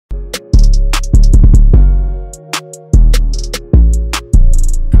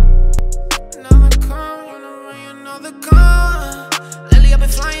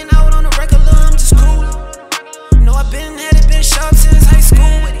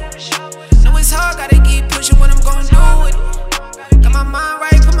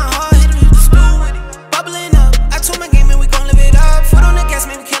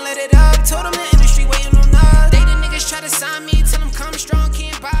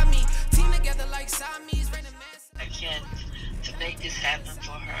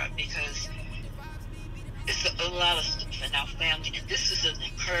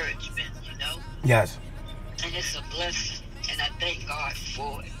encouragement, you know? Yes. And it's a blessing, and I thank God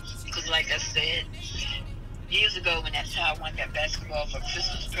for it. Because like I said, years ago when that child won that basketball for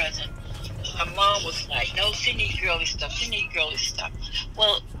Christmas present, her mom was like, no, she needs girly stuff, she needs girly stuff.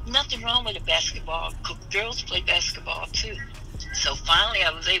 Well, nothing wrong with the basketball. Girls play basketball too. So finally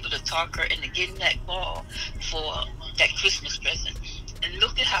I was able to talk her into getting that ball for that Christmas present. And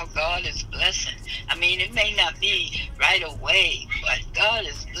look at how God is blessing. I mean, it may not be right away, but God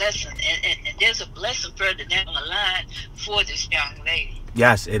is blessing. And there's a blessing further down the line for this young lady.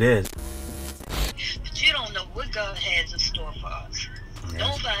 Yes, it is. But you don't know what God has in store for us. Yes.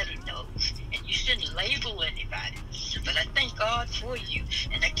 Nobody knows. And you shouldn't label anybody. But I thank God for you.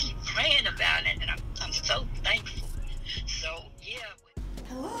 And I keep praying about it. And I'm so thankful. So, yeah.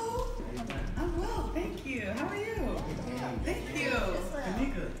 Hello. I'm well, thank you. How are you? Thank you.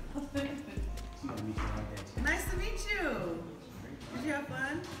 Kenneka. Nice to meet you. Did you have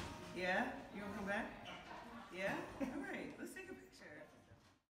fun? Yeah? You want to come back? Yeah? All right, let's take a picture.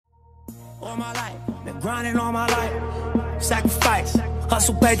 All my life, been grinding all my life. Sacrifice,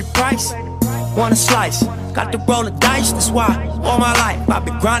 hustle paid the price. Want a slice, got to roll the dice. That's why all my life, I've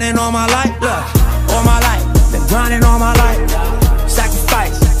been grinding all my life. Look, all my life, been grinding all my life.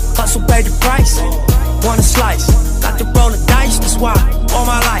 Sacrifice, hustle paid the price. Want a slice, got to roll the dice. That's why all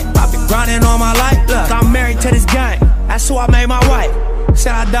my life, I've been grinding all my life. Look, I'm married to this game, that's who I made my wife.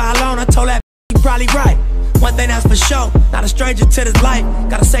 Said I die alone, I told that you probably right. One thing that's for sure, not a stranger to this life.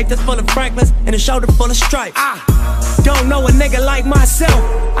 Got a safe that's full of Franklins and a shoulder full of stripes. I don't know a nigga like myself.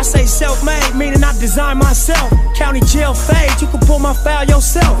 I say self-made, meaning I design myself. County jail fade, you can pull my foul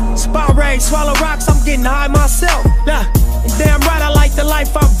yourself. Spot raid, swallow rocks, I'm getting high myself. Nah, and damn right I like the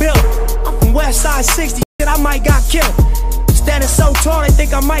life I built. I'm from West Side 60, shit, I might got killed. Standing so tall, they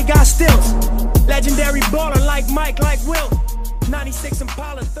think I might got stills. Legendary baller like Mike, like Will. 96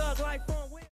 Impala, thug like